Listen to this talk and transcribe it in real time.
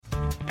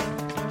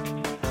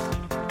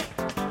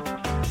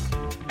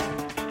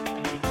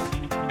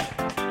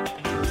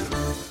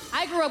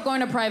up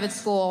going to private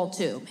school,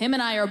 too. Him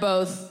and I are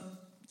both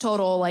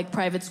total, like,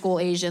 private school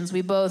Asians.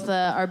 We both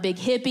are big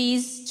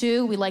hippies,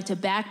 too. We like to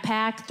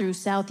backpack through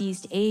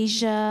Southeast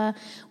Asia.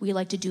 We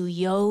like to do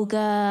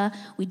yoga.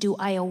 We do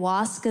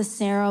ayahuasca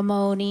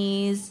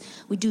ceremonies.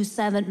 We do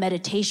silent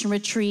meditation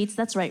retreats.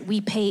 That's right,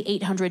 we pay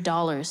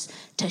 $800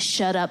 to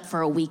shut up for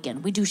a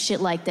weekend. We do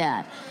shit like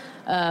that.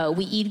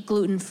 We eat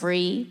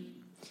gluten-free,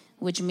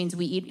 which means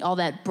we eat all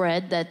that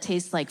bread that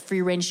tastes like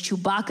free-range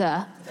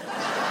Chewbacca.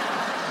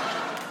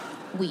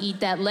 We eat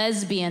that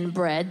lesbian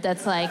bread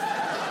that's like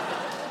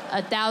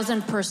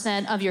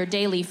 1,000% of your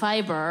daily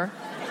fiber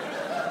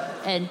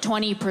and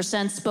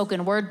 20%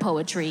 spoken word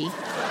poetry.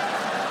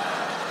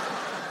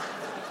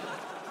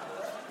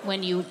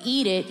 When you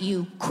eat it,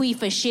 you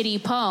queef a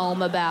shitty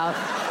poem about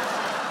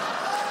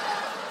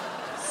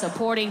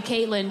supporting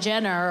Caitlyn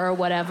Jenner or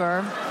whatever.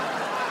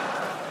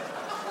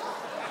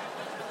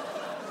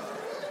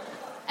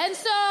 And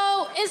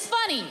so it's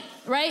funny,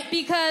 right?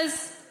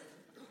 Because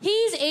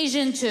he's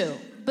Asian too.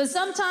 But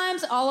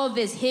sometimes all of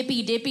this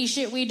hippy-dippy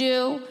shit we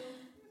do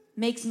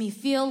makes me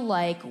feel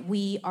like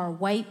we are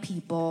white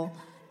people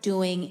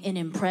doing an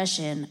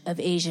impression of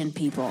Asian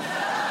people.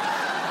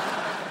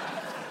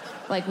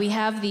 Like we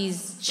have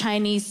these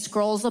Chinese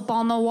scrolls up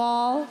on the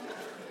wall,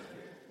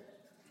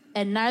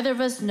 and neither of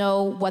us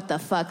know what the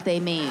fuck they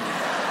mean.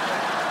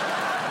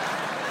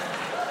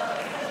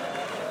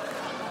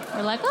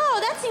 We're like, oh,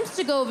 that seems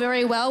to go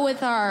very well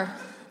with our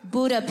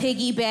Buddha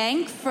piggy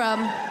bank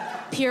from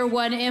Pier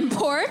 1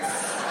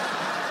 Imports.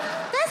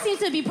 That seems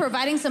to be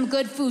providing some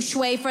good feng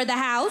shui for the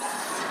house.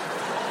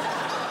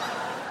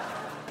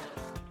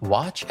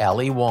 Watch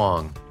Ali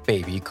Wong,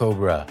 Baby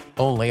Cobra,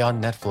 only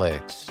on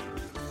Netflix.